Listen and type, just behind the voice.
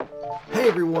Hey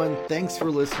everyone, thanks for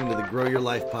listening to the Grow Your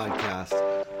Life podcast.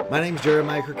 My name is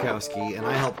Jeremiah Krakowski, and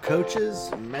I help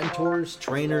coaches, mentors,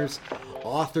 trainers,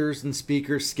 authors, and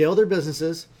speakers scale their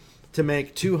businesses to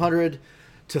make $200,000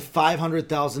 to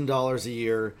 $500,000 a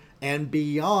year and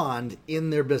beyond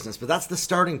in their business. But that's the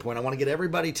starting point. I want to get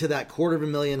everybody to that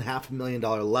 $250,000,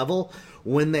 $500,000 level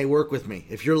when they work with me.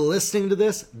 If you're listening to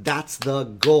this, that's the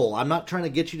goal. I'm not trying to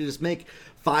get you to just make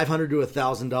 $500 to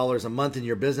 $1,000 a month in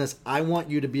your business. I want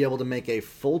you to be able to make a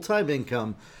full-time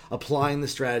income applying the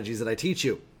strategies that I teach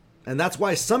you. And that's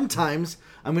why sometimes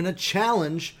I'm going to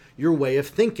challenge your way of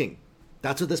thinking.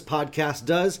 That's what this podcast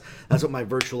does. That's what my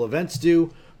virtual events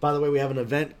do. By the way, we have an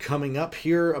event coming up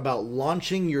here about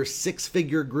launching your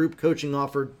six-figure group coaching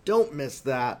offer. Don't miss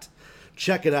that.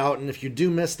 Check it out. And if you do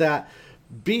miss that,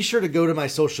 be sure to go to my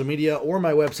social media or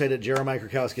my website at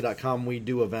jeremiahkrakowski.com. We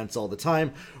do events all the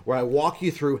time where I walk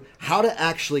you through how to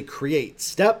actually create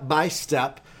step by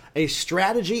step a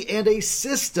strategy and a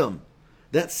system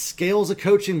that scales a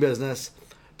coaching business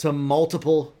to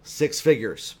multiple six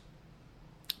figures.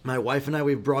 My wife and I,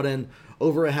 we've brought in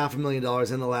over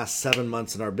 $500,000 in the last 7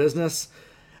 months in our business,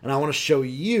 and I want to show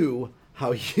you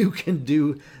how you can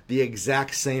do the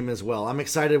exact same as well. I'm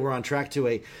excited. We're on track to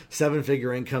a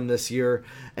 7-figure income this year,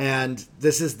 and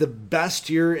this is the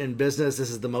best year in business. This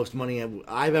is the most money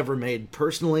I've ever made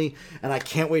personally, and I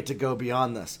can't wait to go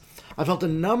beyond this. I've helped a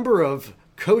number of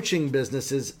coaching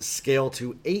businesses scale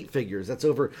to 8 figures. That's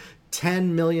over $10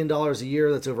 million a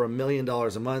year. That's over $1 million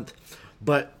a month.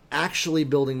 But actually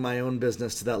building my own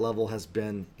business to that level has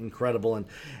been incredible. And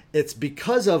it's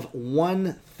because of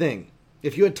one thing.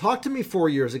 If you had talked to me 4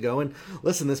 years ago, and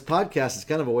listen, this podcast is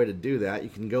kind of a way to do that. You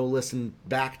can go listen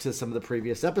back to some of the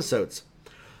previous episodes.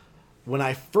 When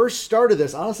I first started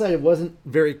this, honestly, I wasn't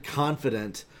very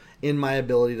confident in my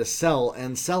ability to sell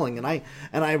and selling. And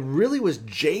I really was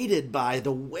jaded by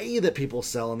the way that people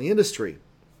sell in the industry.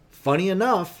 Funny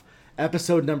enough,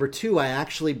 episode number 2, I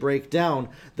actually break down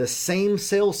the same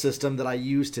sales system that I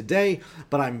use today,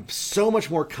 but I'm so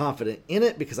much more confident in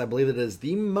it because I believe it is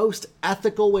the most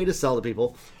ethical way to sell to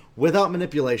people without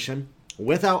manipulation,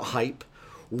 without hype,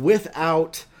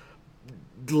 without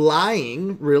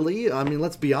lying, really. I mean,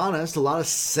 let's be honest, a lot of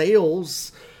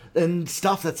sales and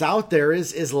stuff that's out there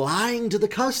is lying to the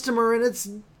customer, and it's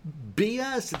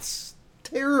BS. It's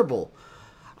terrible.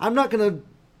 I'm not going to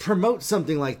promote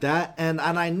something like that. And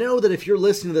I know that if you're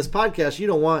listening to this podcast, you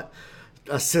don't want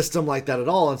a system like that at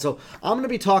all. And so I'm going to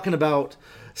be talking about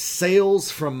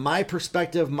sales from my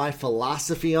perspective, my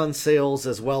philosophy on sales,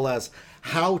 as well as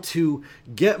how to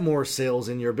get more sales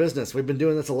in your business. We've been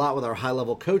doing this a lot with our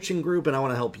high-level coaching group, and I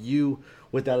want to help you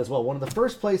with that as well. One of the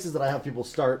first places that I have people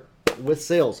start with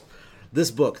sales,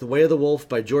 this book, The Way of the Wolf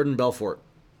by Jordan Belfort.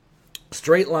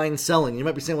 Straight line selling. You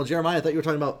might be saying, well, Jeremiah, I thought you were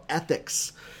talking about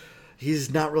ethics.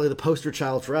 He's not really the poster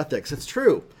child for ethics. It's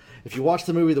true. If you watch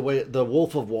the movie The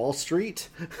Wolf of Wall Street,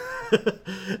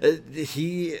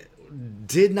 he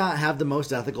did not have the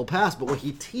most ethical past, but what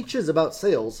he teaches about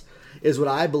sales is what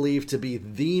I believe to be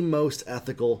the most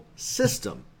ethical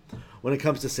system when it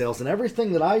comes to sales. And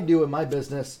everything that I do in my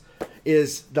business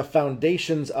is the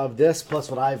foundations of this, plus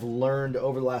what I've learned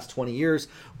over the last 20 years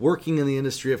working in the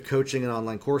industry of coaching and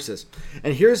online courses.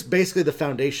 And here's basically the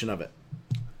foundation of it.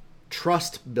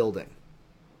 Trust building.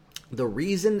 The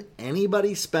reason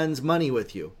anybody spends money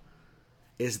with you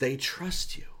is they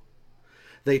trust you.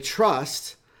 They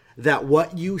trust that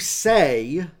what you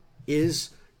say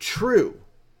is true.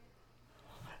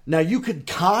 Now, you could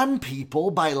con people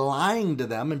by lying to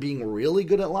them and being really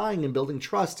good at lying and building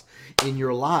trust in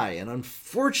your lie. And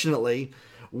unfortunately,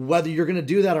 whether you're going to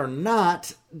do that or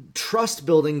not, trust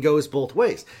building goes both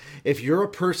ways. If you're a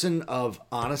person of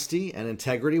honesty and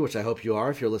integrity, which I hope you are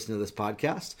if you're listening to this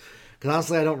podcast, because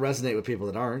honestly, I don't resonate with people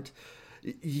that aren't,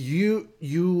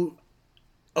 you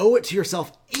owe it to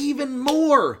yourself even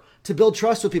more to build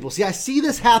trust with people. See, I see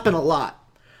this happen a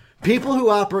lot. People who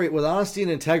operate with honesty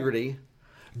and integrity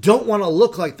don't want to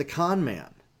look like the con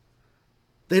man.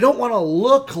 They don't want to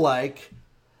look like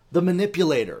the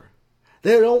manipulator.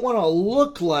 They don't want to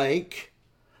look like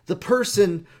the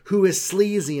person who is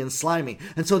sleazy and slimy.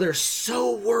 And so they're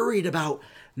so worried about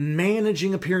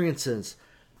managing appearances,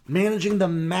 managing the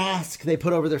mask they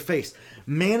put over their face,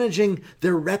 managing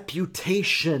their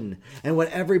reputation and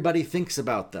what everybody thinks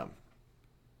about them.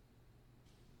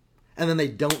 And then they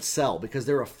don't sell because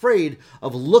they're afraid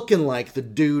of looking like the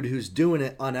dude who's doing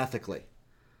it unethically.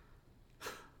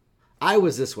 I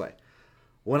was this way.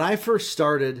 When I first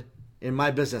started in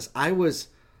my business, I was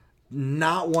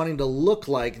not wanting to look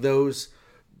like those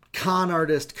con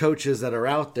artist coaches that are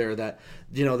out there that,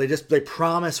 they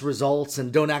promise results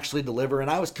and don't actually deliver. And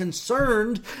I was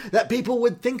concerned that people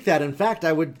would think that. In fact,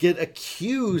 I would get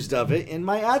accused of it in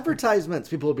my advertisements.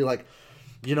 People would be like,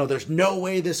 there's no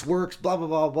way this works, blah, blah,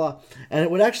 blah, blah. And it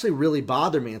would actually really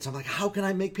bother me. And so I'm like, how can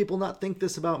I make people not think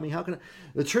this about me?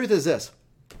 The truth is this.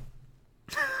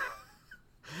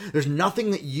 There's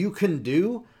nothing that you can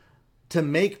do to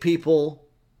make people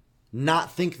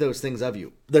not think those things of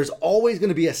you. There's always going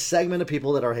to be a segment of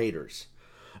people that are haters.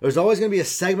 There's always going to be a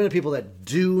segment of people that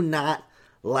do not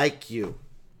like you.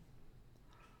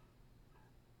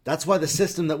 That's why the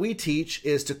system that we teach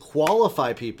is to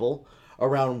qualify people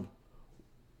around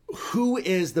who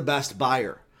is the best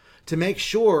buyer, to make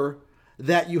sure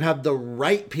that you have the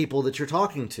right people that you're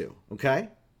talking to, okay?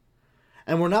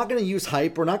 And we're not going to use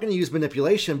hype, we're not going to use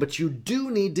manipulation, but you do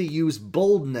need to use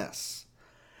boldness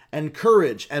and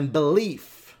courage and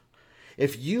belief.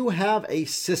 If you have a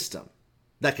system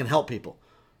that can help people,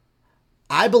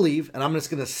 I believe, and I'm just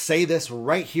going to say this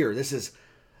right here, this is,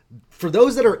 for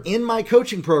those that are in my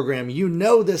coaching program, you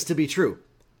know this to be true.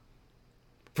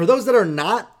 For those that are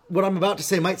not, what I'm about to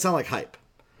say might sound like hype.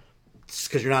 It's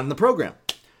because you're not in the program.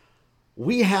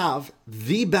 We have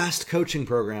the best coaching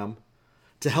program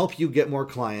to help you get more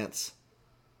clients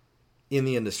in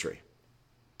the industry,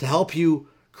 to help you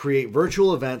create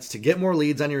virtual events, to get more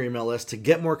leads on your email list, to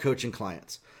get more coaching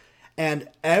clients. And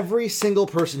every single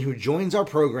person who joins our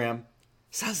program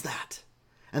says that,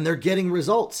 and they're getting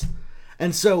results.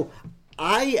 And so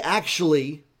I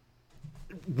actually,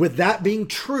 with that being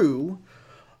true,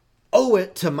 owe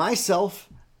it to myself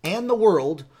and the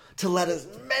world to let as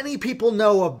many people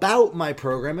know about my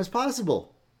program as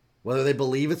possible. Whether they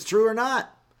believe it's true or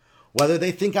not, whether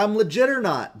they think I'm legit or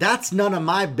not, that's none of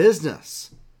my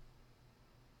business.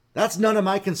 That's none of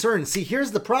my concern. See,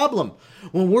 here's the problem.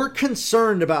 When we're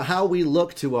concerned about how we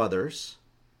look to others,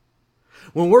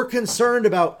 when we're concerned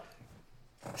about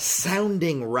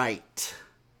sounding right,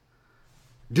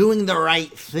 doing the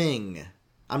right thing,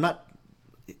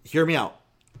 hear me out.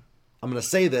 I'm going to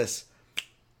say this.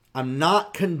 I'm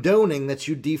not condoning that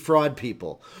you defraud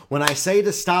people. When I say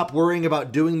to stop worrying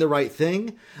about doing the right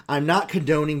thing, I'm not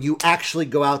condoning you actually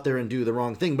go out there and do the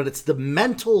wrong thing. But it's the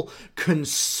mental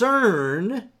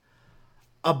concern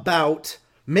about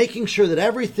making sure that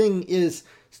everything is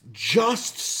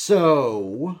just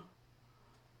so,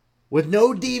 with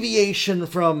no deviation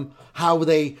from how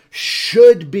they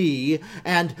should be,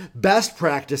 and best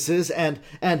practices, and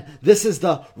this is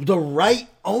the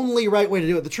only right way to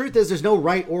do it. The truth is there's no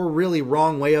right or really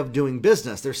wrong way of doing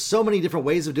business. There's so many different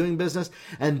ways of doing business,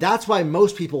 and that's why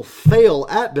most people fail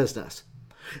at business.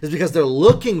 Is because they're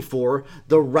looking for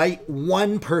the right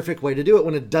one perfect way to do it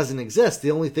when it doesn't exist.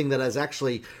 The only thing that is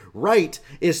actually right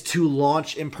is to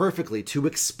launch imperfectly, to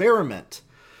experiment,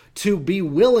 to be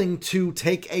willing to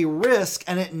take a risk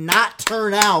and it not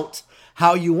turn out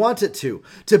how you want it to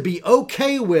be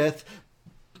okay with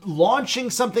launching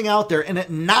something out there and it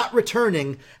not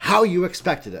returning how you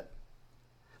expected it.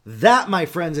 That, my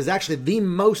friends, is actually the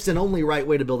most and only right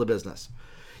way to build a business.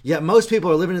 Yet most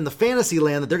people are living in the fantasy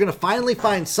land that they're going to finally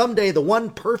find someday the one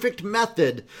perfect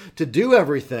method to do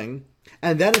everything,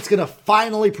 and then it's going to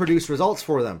finally produce results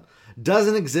for them.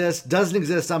 Doesn't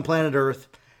exist on planet Earth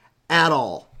at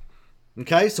all.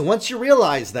 Okay, so once you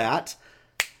realize that,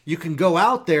 you can go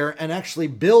out there and actually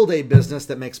build a business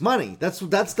that makes money. That's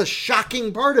the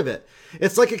shocking part of it.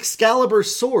 It's like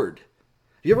Excalibur's sword.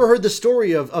 You ever heard the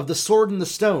story of the sword and the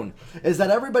stone? Is that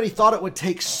everybody thought it would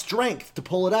take strength to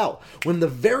pull it out, when the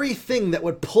very thing that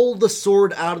would pull the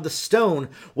sword out of the stone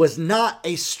was not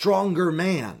a stronger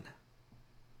man.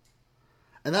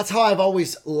 And that's how I've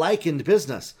always likened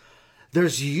business.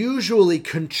 There's usually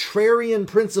contrarian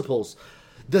principles.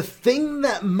 The thing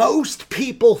that most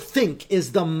people think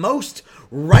is the most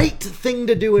right thing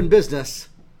to do in business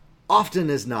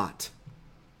often is not.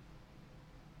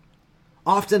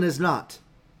 Often is not.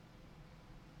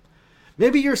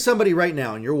 Maybe you're somebody right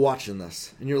now and you're watching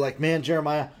this and you're like, man,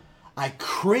 Jeremiah, I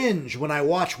cringe when I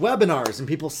watch webinars and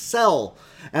people sell.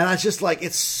 And I just like,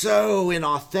 it's so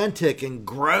inauthentic and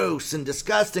gross and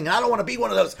disgusting. I don't want to be one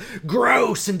of those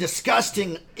gross and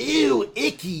disgusting, ew,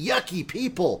 icky, yucky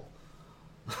people.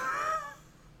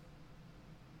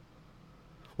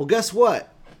 Well, guess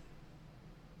what?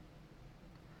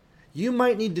 You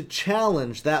might need to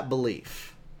challenge that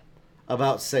belief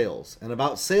about sales and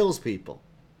about salespeople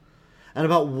and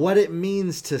about what it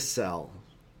means to sell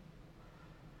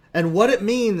and what it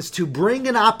means to bring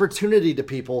an opportunity to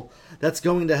people that's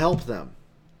going to help them.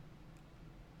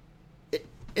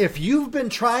 If you've been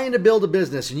trying to build a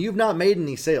business and you've not made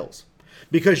any sales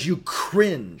because you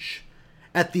cringe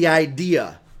at the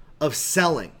idea of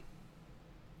selling.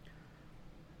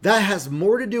 That has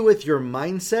more to do with your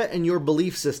mindset and your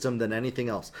belief system than anything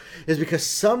else. Is because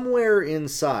somewhere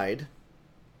inside,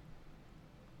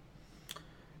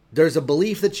 there's a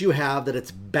belief that you have that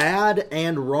it's bad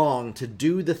and wrong to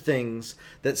do the things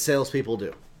that salespeople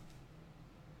do.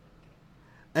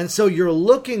 And so you're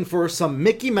looking for some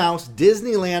Mickey Mouse,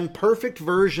 Disneyland perfect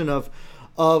version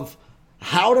of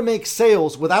how to make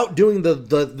sales without doing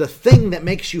the thing that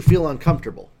makes you feel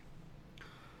uncomfortable.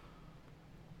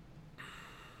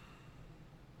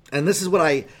 And this is what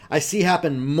I see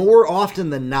happen more often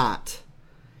than not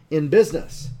in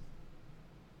business.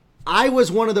 I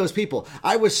was one of those people.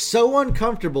 I was so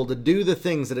uncomfortable to do the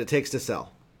things that it takes to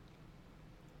sell.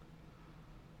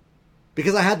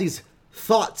 Because I had these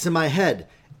thoughts in my head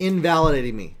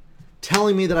invalidating me,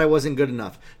 telling me that I wasn't good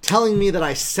enough, telling me that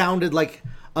I sounded like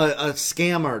a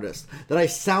scam artist, that I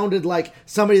sounded like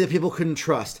somebody that people couldn't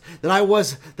trust, that I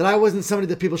wasn't somebody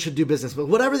that people should do business with.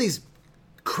 Whatever these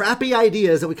crappy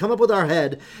ideas that we come up with our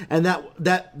head and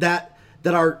that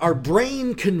our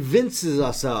brain convinces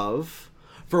us of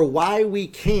for why we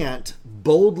can't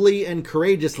boldly and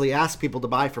courageously ask people to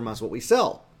buy from us what we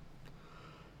sell.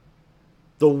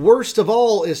 The worst of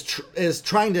all is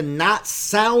trying to not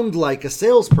sound like a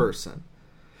salesperson.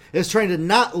 Is trying to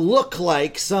not look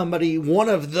like somebody, one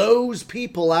of those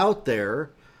people out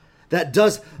there that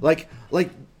does like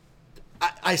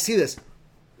I see this.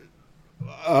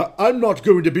 I'm not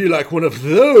going to be like one of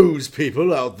those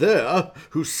people out there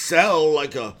who sell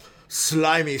like a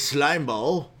slimy slime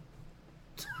ball.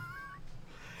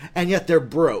 And yet they're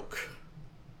broke.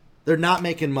 They're not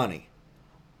making money.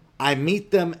 I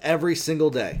meet them every single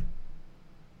day.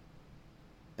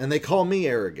 And they call me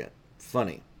arrogant.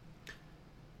 Funny.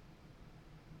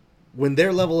 When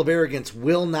their level of arrogance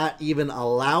will not even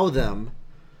allow them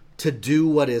to do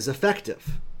what is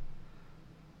effective.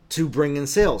 To bring in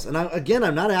sales. And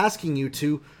I'm not asking you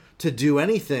to do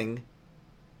anything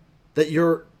that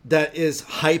is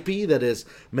hypey, that is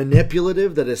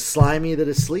manipulative, that is slimy, that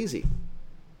is sleazy.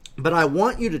 But I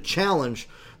want you to challenge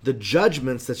the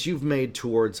judgments that you've made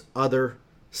towards other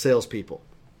salespeople,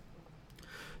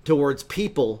 towards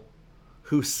people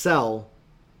who sell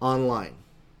online.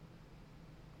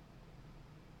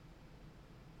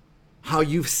 How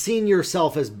you've seen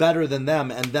yourself as better than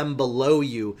them and them below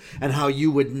you, and how you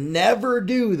would never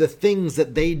do the things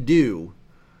that they do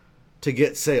to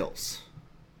get sales.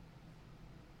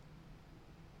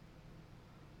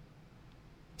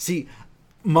 See,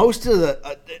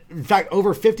 in fact,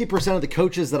 over 50% of the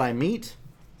coaches that I meet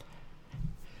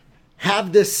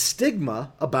have this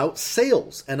stigma about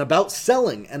sales and about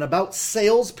selling and about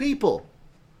salespeople.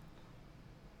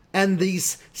 And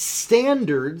these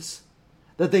standards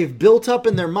that they've built up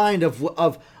in their mind of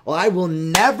well, I will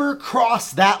never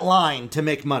cross that line to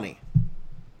make money.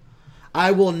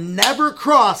 I will never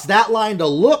cross that line to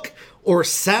look or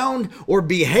sound or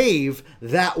behave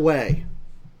that way.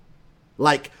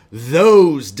 Like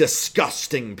those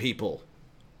disgusting people.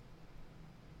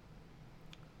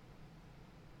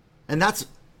 And that's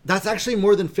actually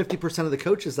more than 50% of the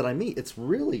coaches that I meet.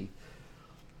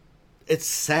 It's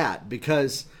sad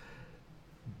because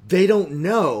they don't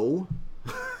know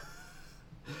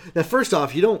that first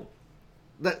off,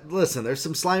 listen, there's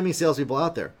some slimy salespeople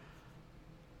out there.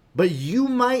 But you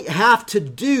might have to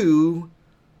do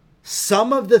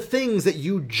some of the things that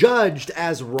you judged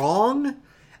as wrong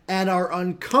and are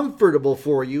uncomfortable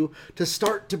for you to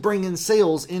start to bring in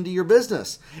sales into your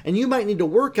business. And you might need to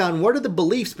work on what are the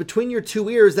beliefs between your two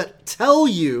ears that tell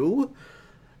you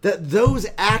that those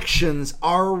actions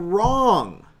are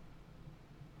wrong.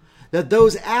 That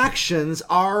those actions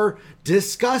are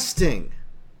disgusting.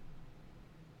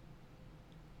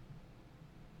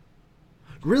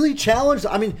 Really challenge,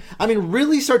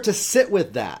 really start to sit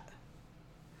with that.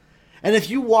 And if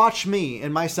you watch me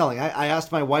in my selling, I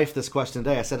asked my wife this question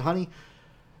today. I said, honey,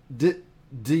 do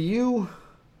you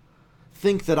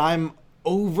think that I'm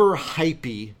over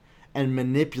hypey and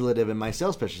manipulative in my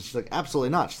sales pitches? She's like, absolutely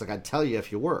not. She's like, I'd tell you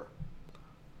if you were.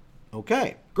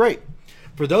 Okay, great.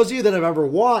 For those of you that have ever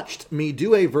watched me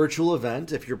do a virtual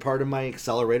event, if you're part of my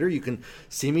accelerator, you can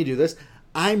see me do this.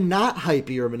 I'm not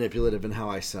hypey or manipulative in how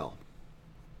I sell.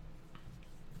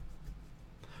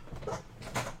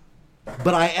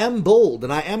 But I am bold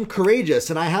and I am courageous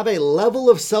and I have a level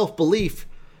of self-belief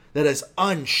that is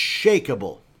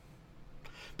unshakable.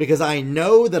 Because I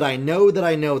know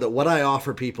that what I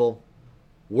offer people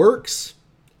works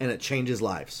and it changes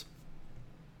lives.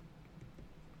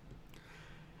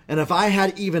 And if I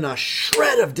had even a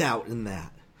shred of doubt in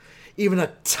that, even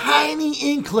a tiny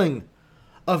inkling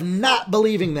of not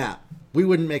believing that, we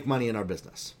wouldn't make money in our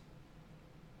business.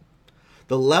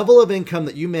 The level of income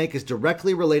that you make is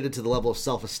directly related to the level of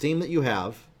self-esteem that you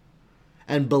have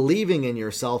and believing in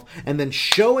yourself, and then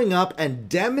showing up and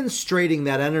demonstrating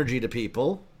that energy to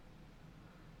people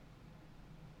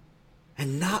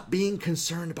and not being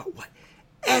concerned about what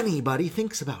anybody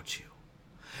thinks about you.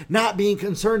 Not being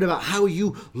concerned about how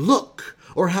you look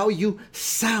or how you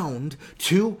sound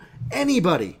to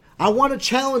anybody. I want to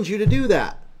challenge you to do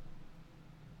that.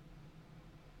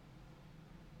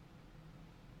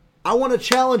 I want to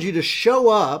challenge you to show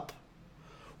up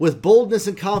with boldness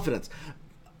and confidence.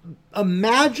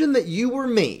 Imagine that you were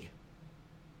me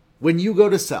when you go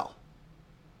to sell.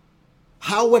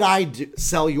 How would I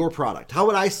sell your product? How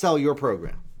would I sell your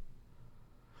program?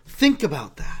 Think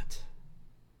about that.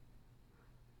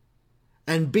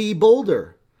 And be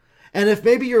bolder. And if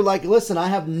maybe you're like, listen, I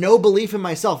have no belief in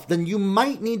myself, then you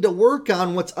might need to work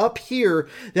on what's up here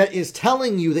that is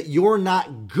telling you that you're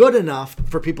not good enough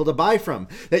for people to buy from,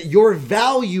 that your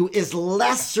value is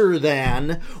lesser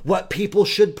than what people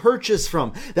should purchase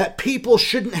from, that people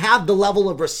shouldn't have the level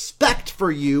of respect for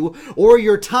you or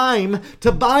your time to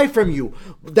buy from you,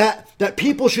 that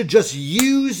people should just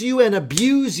use you and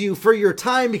abuse you for your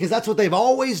time because that's what they've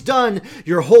always done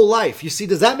your whole life. You see,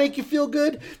 does that make you feel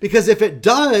good? Because if it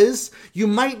does, you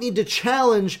might need to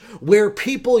challenge where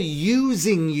people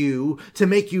using you to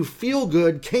make you feel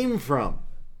good came from.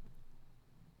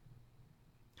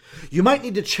 You might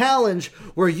need to challenge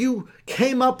where you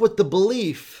came up with the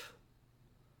belief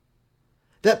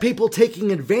that people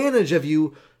taking advantage of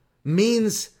you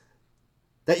means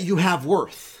that you have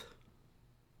worth.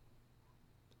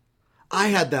 I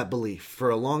had that belief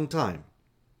for a long time.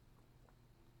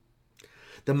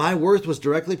 That my worth was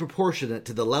directly proportionate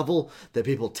to the level that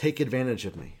people take advantage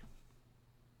of me.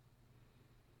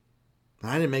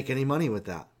 I didn't make any money with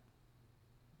that.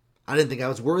 I didn't think I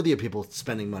was worthy of people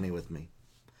spending money with me.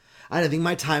 I didn't think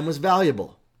my time was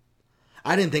valuable.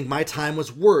 I didn't think my time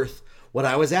was worth what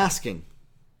I was asking.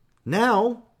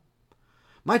 Now,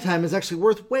 my time is actually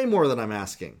worth way more than I'm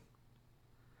asking.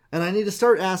 And I need to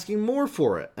start asking more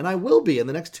for it. And I will be in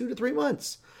the next 2 to 3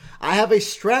 months. I have a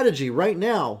strategy right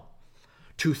now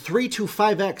to 3 to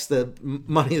 5x the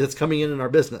money that's coming in our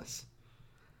business.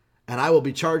 And I will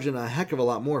be charging a heck of a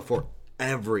lot more for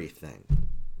everything.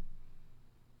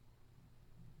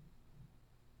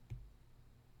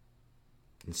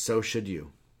 And so should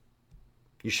you.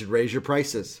 You should raise your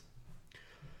prices.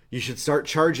 You should start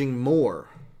charging more,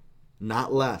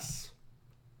 not less.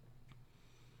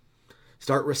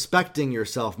 Start respecting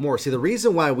yourself more. See, the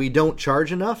reason why we don't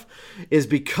charge enough is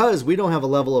because we don't have a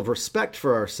level of respect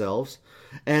for ourselves.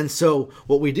 And so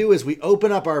what we do is we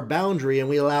open up our boundary and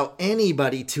we allow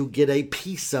anybody to get a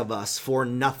piece of us for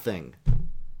nothing.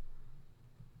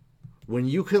 When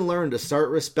you can learn to start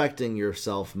respecting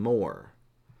yourself more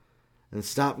and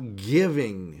stop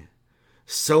giving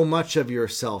so much of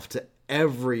yourself to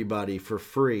everybody for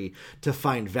free to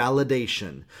find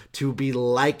validation, to be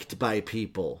liked by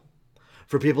people,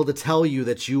 for people to tell you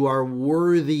that you are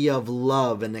worthy of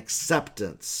love and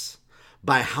acceptance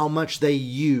by how much they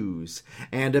use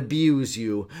and abuse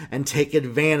you and take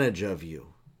advantage of you.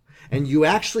 And you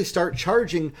actually start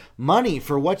charging money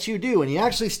for what you do. And you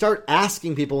actually start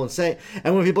asking people and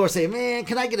when people are saying, man,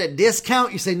 can I get a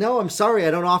discount? You say, no, I'm sorry,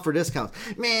 I don't offer discounts.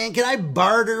 Man, can I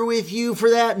barter with you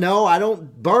for that? No, I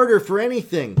don't barter for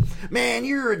anything. Man,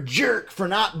 you're a jerk for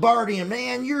not bartering.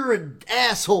 Man, you're an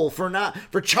asshole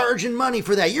for charging money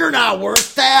for that. You're not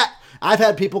worth that. I've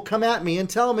had people come at me and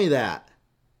tell me that.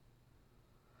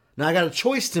 Now I got a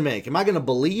choice to make. Am I going to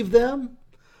believe them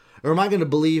or am I going to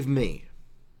believe me?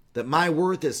 That my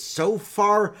worth is so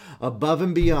far above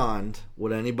and beyond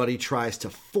what anybody tries to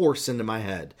force into my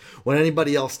head. What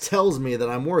anybody else tells me that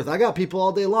I'm worth. I got people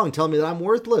all day long telling me that I'm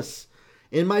worthless.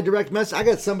 In my direct message, I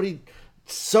got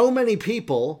so many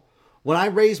people, when I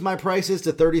raised my prices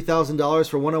to $30,000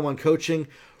 for one-on-one coaching,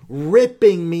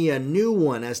 ripping me a new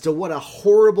one as to what a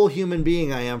horrible human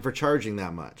being I am for charging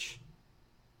that much.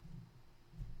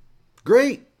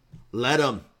 Great. Let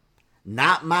them.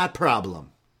 Not my problem.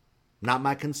 Not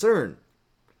my concern.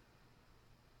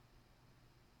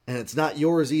 And it's not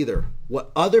yours either.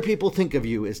 What other people think of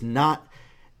you is not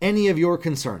any of your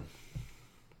concern.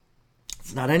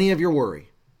 It's not any of your worry.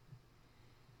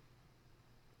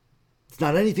 It's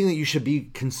not anything that you should be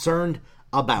concerned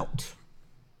about.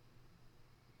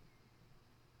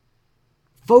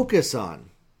 Focus on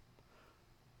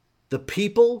the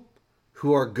people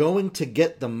who are going to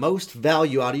get the most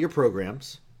value out of your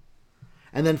programs,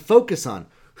 and then focus on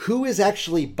who is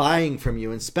actually buying from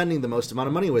you and spending the most amount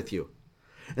of money with you.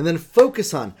 And then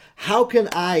focus on how can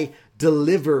I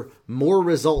deliver more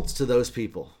results to those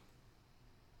people.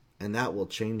 And that will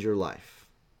change your life.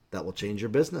 That will change your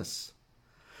business.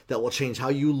 That will change how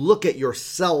you look at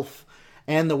yourself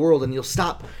and the world. And you'll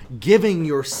stop giving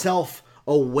yourself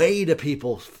away to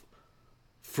people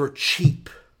for cheap,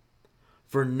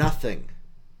 for nothing.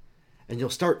 And you'll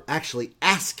start actually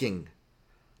asking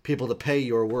people to pay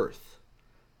your worth.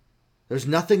 There's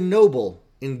nothing noble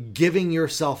in giving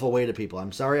yourself away to people.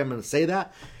 I'm sorry I'm going to say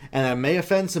that, and I may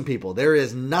offend some people. There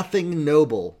is nothing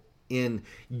noble in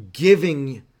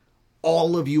giving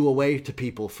all of you away to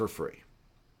people for free.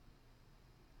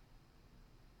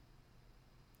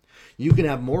 You can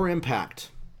have more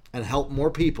impact and help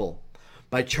more people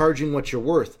by charging what you're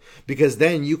worth, because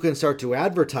then you can start to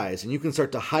advertise and you can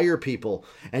start to hire people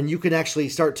and you can actually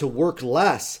start to work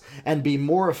less and be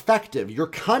more effective. Your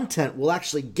content will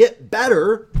actually get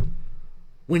better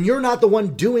when you're not the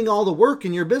one doing all the work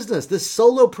in your business. This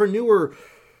solopreneur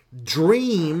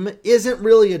dream isn't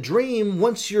really a dream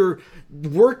once you're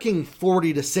working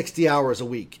 40 to 60 hours a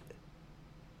week.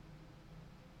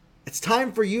 It's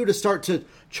time for you to start to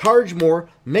charge more,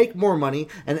 make more money,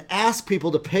 and ask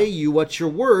people to pay you what you're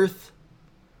worth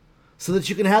so that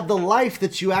you can have the life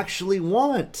that you actually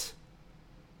want.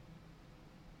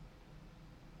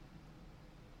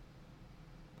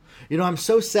 You know, I'm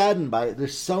so saddened by it.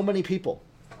 There's so many people.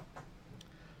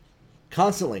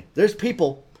 Constantly. There's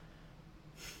people,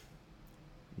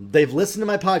 they've listened to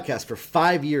my podcast for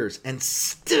 5 years and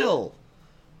still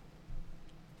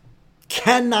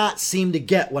cannot seem to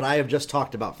get what I have just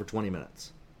talked about for 20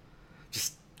 minutes.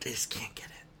 They just can't get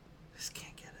it. Just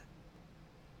can't get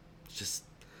it. It just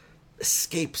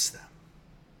escapes them.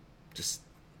 Just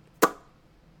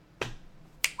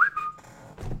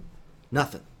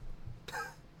nothing.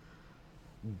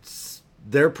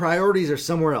 Their priorities are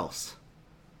somewhere else.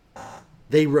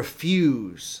 They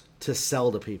refuse to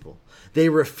sell to people. They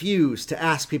refuse to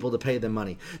ask people to pay them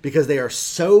money because they are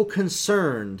so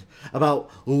concerned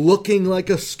about looking like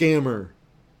a scammer,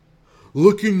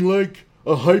 looking like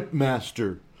a hype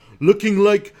master, looking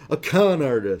like a con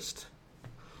artist,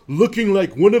 looking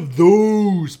like one of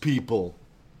those people,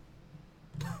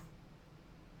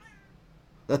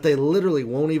 that they literally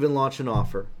won't even launch an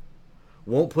offer,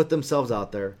 won't put themselves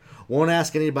out there, won't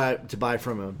ask anybody to buy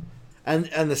from them. And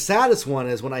the saddest one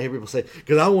is when I hear people say,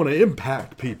 because I want to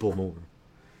impact people more.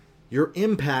 Your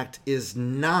impact is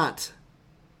not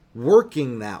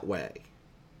working that way.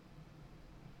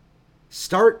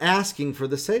 Start asking for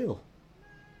the sale.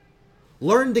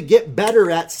 Learn to get better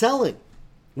at selling.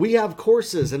 We have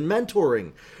courses and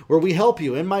mentoring where we help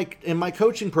you in my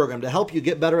coaching program to help you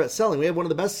get better at selling. We have one of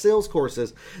the best sales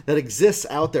courses that exists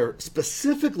out there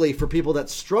specifically for people that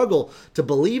struggle to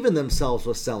believe in themselves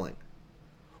with selling.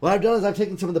 What I've done is I've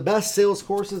taken some of the best sales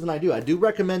courses, and I do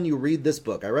recommend you read this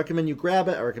book. I recommend you grab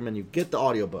it. I recommend you get the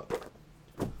audiobook.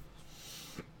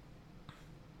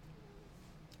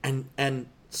 And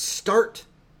start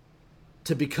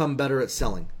to become better at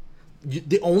selling.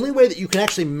 The only way that you can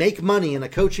actually make money in a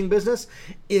coaching business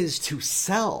is to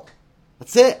sell.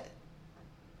 That's it.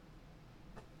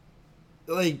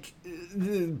 Like,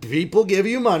 people give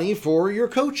you money for your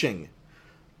coaching.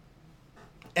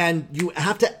 And you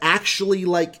have to actually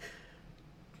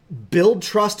build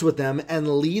trust with them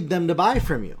and lead them to buy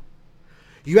from you.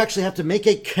 You actually have to make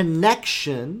a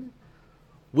connection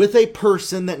with a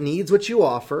person that needs what you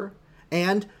offer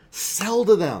and sell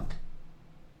to them.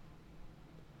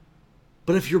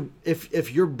 But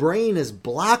if your brain is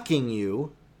blocking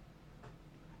you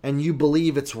and you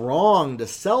believe it's wrong to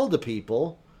sell to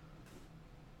people,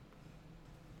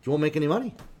 you won't make any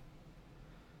money.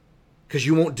 Because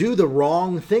you won't do the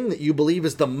wrong thing that you believe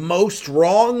is the most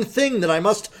wrong thing that I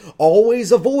must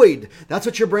always avoid. That's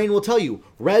what your brain will tell you.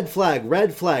 Red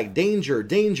flag, danger,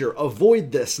 danger,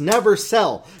 avoid this, never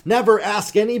sell, never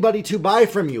ask anybody to buy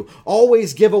from you,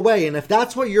 always give away. And if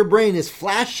that's what your brain is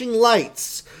flashing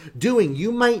lights doing,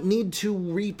 you might need to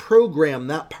reprogram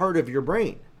that part of your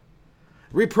brain.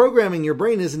 Reprogramming your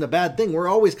brain isn't a bad thing. We're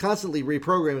always constantly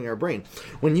reprogramming our brain.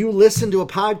 When you listen to a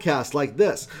podcast like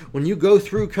this, when you go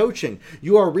through coaching,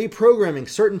 you are reprogramming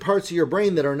certain parts of your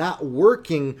brain that are not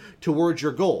working towards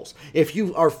your goals. If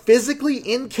you are physically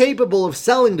incapable of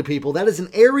selling to people, that is an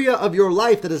area of your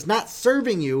life that is not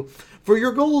serving you for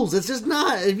your goals. It's just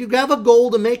not. If you have a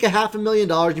goal to make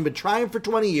 $500,000, you've been trying for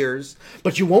 20 years,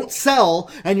 but you won't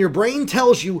sell, and your brain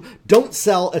tells you, don't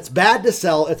sell, it's bad to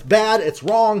sell, it's bad, it's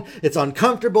wrong, it's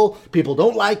uncomfortable, people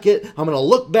don't like it, I'm going to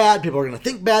look bad, people are going to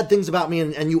think bad things about me,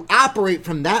 and you operate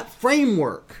from that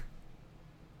framework,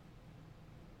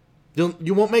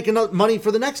 you won't make enough money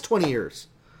for the next 20 years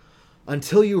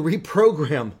until you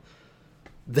reprogram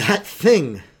that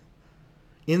thing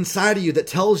inside of you that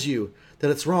tells you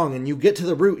that it's wrong, and you get to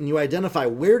the root and you identify,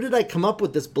 where did I come up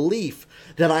with this belief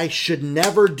that I should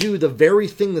never do the very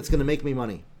thing that's going to make me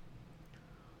money?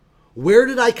 Where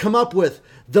did I come up with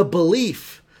the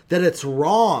belief that it's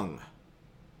wrong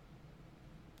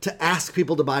to ask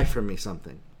people to buy from me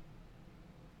something?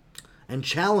 And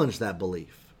challenge that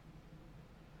belief.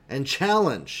 And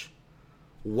challenge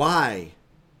why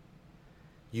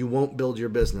you won't build your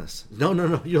business.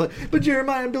 No. You're like, but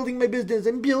Jeremiah, I'm building my business.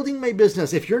 I'm building my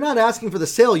business. If you're not asking for the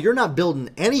sale, you're not building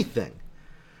anything.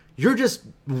 You're just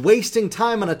wasting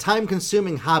time on a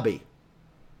time-consuming hobby.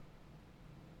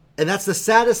 And that's the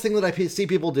saddest thing that I see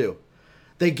people do.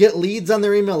 They get leads on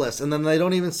their email list and then they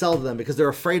don't even sell to them because they're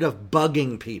afraid of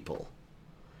bugging people.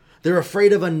 They're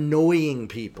afraid of annoying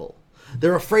people.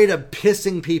 They're afraid of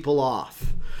pissing people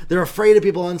off. They're afraid of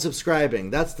people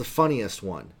unsubscribing. That's the funniest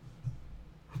one.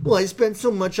 Well, I spent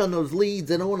so much on those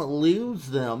leads, I don't want to lose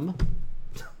them.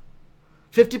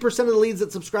 50% of the leads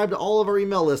that subscribe to all of our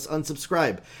email lists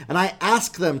unsubscribe. And I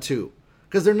ask them to,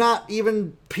 because they're not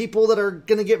even people that are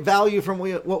going to get value from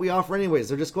what we offer anyways.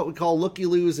 They're just what we call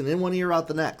looky-loos and in one ear, out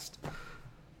the next.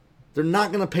 They're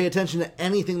not going to pay attention to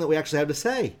anything that we actually have to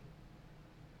say.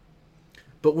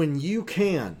 But when you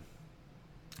can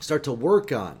start to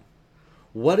work on,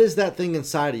 what is that thing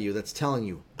inside of you that's telling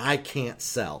you, I can't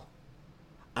sell?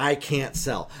 I can't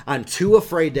sell. I'm too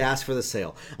afraid to ask for the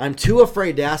sale. I'm too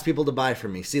afraid to ask people to buy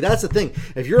from me. See, that's the thing.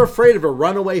 If you're afraid of a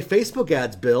runaway Facebook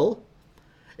ads bill,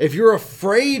 if you're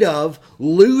afraid of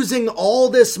losing all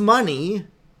this money,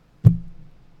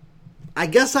 I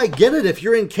guess I get it. If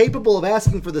you're incapable of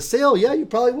asking for the sale, yeah, you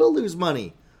probably will lose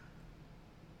money.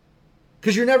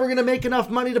 Because you're never going to make enough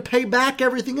money to pay back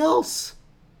everything else.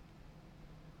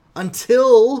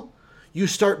 Until you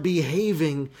start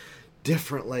behaving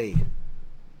differently.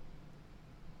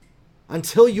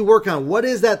 Until you work on what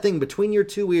is that thing between your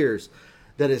two ears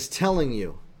that is telling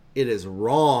you it is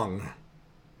wrong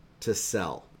to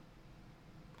sell.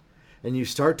 And you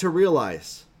start to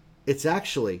realize it's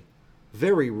actually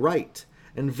very right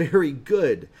and very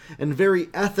good and very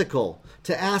ethical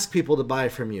to ask people to buy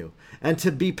from you and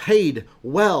to be paid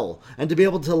well and to be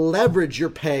able to leverage your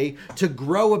pay to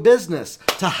grow a business,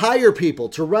 to hire people,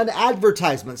 to run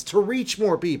advertisements, to reach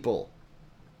more people.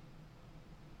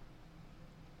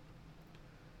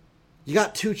 You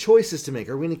got two choices to make.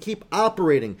 Are we going to keep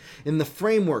operating in the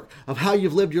framework of how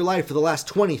you've lived your life for the last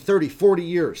 20, 30, 40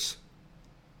 years?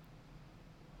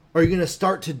 Or are you going to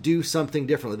start to do something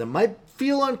differently that might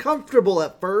feel uncomfortable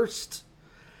at first,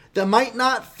 that might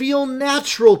not feel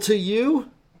natural to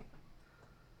you,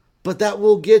 but that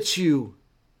will get you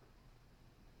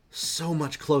so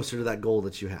much closer to that goal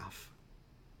that you have?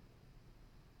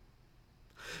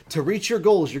 To reach your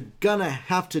goals, you're going to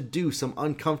have to do some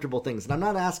uncomfortable things. And I'm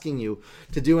not asking you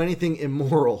to do anything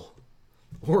immoral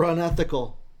or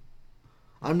unethical.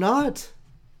 I'm not.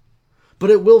 But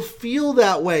it will feel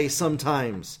that way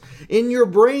sometimes. In your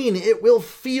brain, it will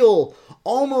feel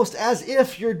almost as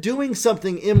if you're doing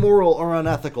something immoral or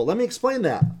unethical. Let me explain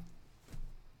that.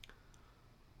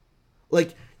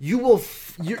 Like, your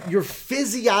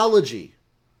physiology,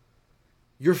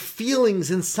 your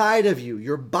feelings inside of you,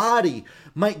 your body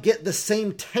might get the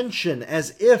same tension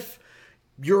as if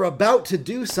you're about to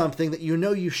do something that you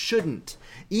know you shouldn't,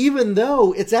 even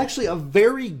though it's actually a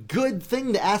very good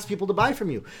thing to ask people to buy from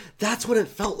you. That's what it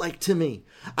felt like to me.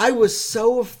 I was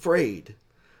so afraid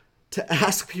to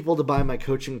ask people to buy my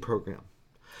coaching program.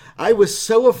 I was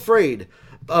so afraid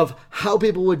of how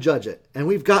people would judge it. And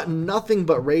we've gotten nothing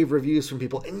but rave reviews from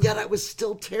people. And yet I was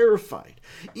still terrified,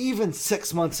 even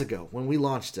 6 months ago when we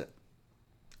launched it,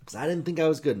 because I didn't think I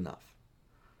was good enough.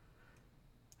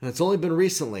 And it's only been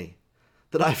recently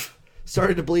that I've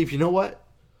started to believe, you know what?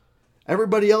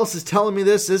 Everybody else is telling me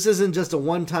this. This isn't just a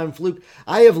one-time fluke.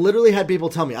 I have literally had people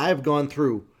tell me, I have gone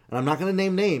through, and I'm not going to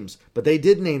name names, but they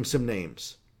did name some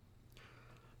names,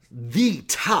 the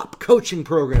top coaching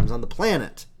programs on the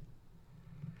planet.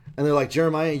 And they're like,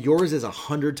 Jeremiah, yours is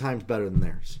 100 times better than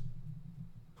theirs.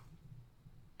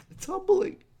 It's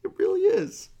humbling. It really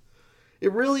is.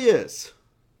 It really is.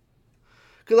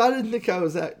 Because I didn't think I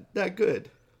was that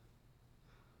good.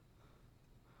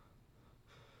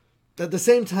 At the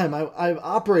same time, I've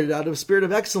operated out of a spirit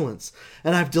of excellence,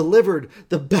 and I've delivered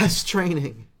the best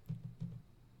training.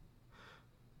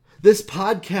 This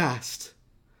podcast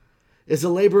is a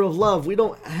labor of love. We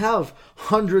don't have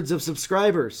hundreds of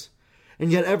subscribers,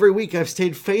 and yet every week I've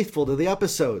stayed faithful to the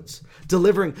episodes,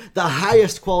 delivering the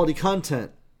highest quality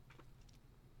content.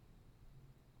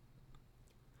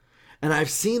 And I've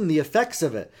seen the effects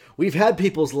of it. We've had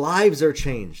people's lives are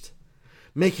changed,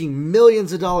 making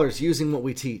millions of dollars using what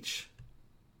we teach.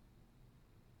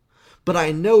 But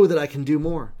I know that I can do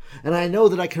more. And I know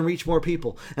that I can reach more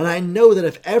people. And I know that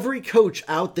if every coach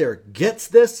out there gets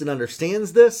this and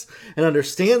understands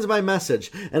my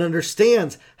message and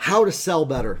understands how to sell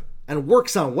better and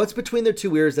works on what's between their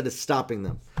two ears that is stopping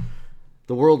them,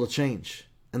 the world will change.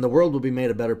 And the world will be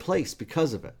made a better place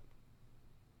because of it.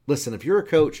 Listen, if you're a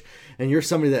coach and you're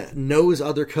somebody that knows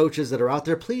other coaches that are out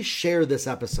there, please share this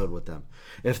episode with them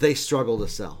if they struggle to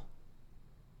sell.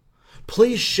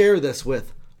 Please share this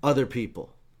with other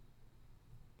people.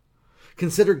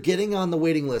 Consider getting on the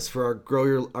waiting list for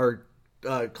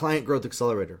our Client Growth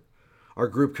Accelerator, our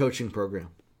group coaching program.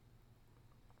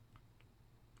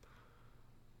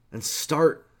 And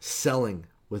start selling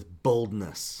with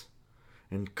boldness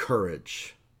and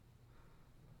courage.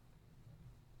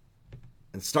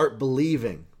 And start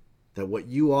believing that what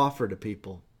you offer to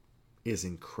people is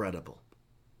incredible.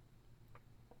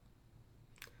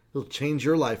 It'll change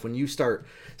your life when you start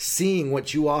seeing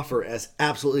what you offer as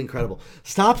absolutely incredible.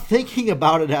 Stop thinking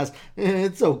about it as,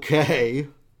 it's okay.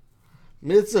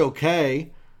 It's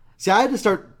okay. See, I had to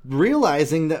start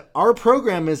realizing that our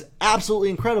program is absolutely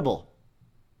incredible.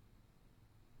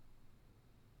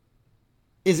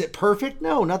 Is it perfect?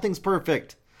 No, nothing's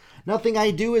perfect. Nothing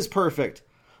I do is perfect.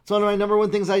 So one of my number one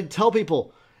things I tell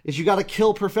people is you got to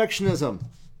kill perfectionism.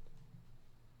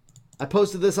 I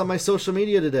posted this on my social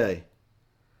media today.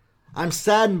 I'm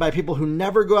saddened by people who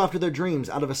never go after their dreams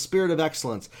out of a spirit of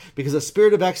excellence, because a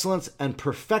spirit of excellence and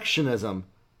perfectionism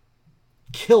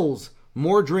kills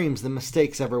more dreams than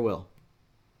mistakes ever will.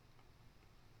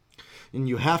 And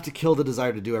you have to kill the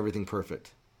desire to do everything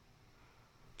perfect.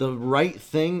 The right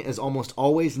thing is almost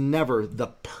always never the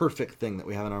perfect thing that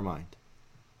we have in our mind.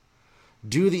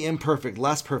 Do the imperfect,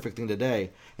 less perfect thing today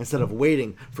instead of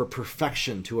waiting for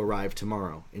perfection to arrive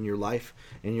tomorrow in your life,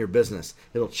 in your business.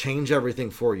 It'll change everything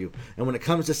for you. And when it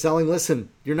comes to selling, listen,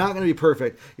 you're not going to be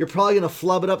perfect. You're probably going to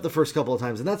flub it up the first couple of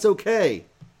times, and that's okay.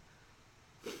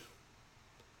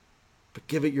 But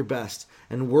give it your best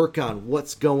and work on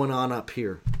what's going on up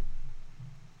here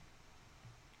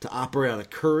to operate out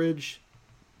of courage,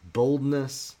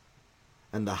 boldness,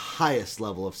 and the highest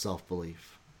level of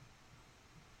self-belief.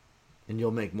 And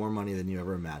you'll make more money than you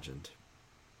ever imagined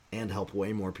and help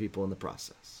way more people in the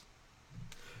process.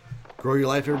 Grow your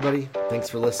life, everybody. Thanks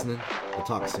for listening. We'll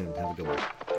talk soon. Have a good one.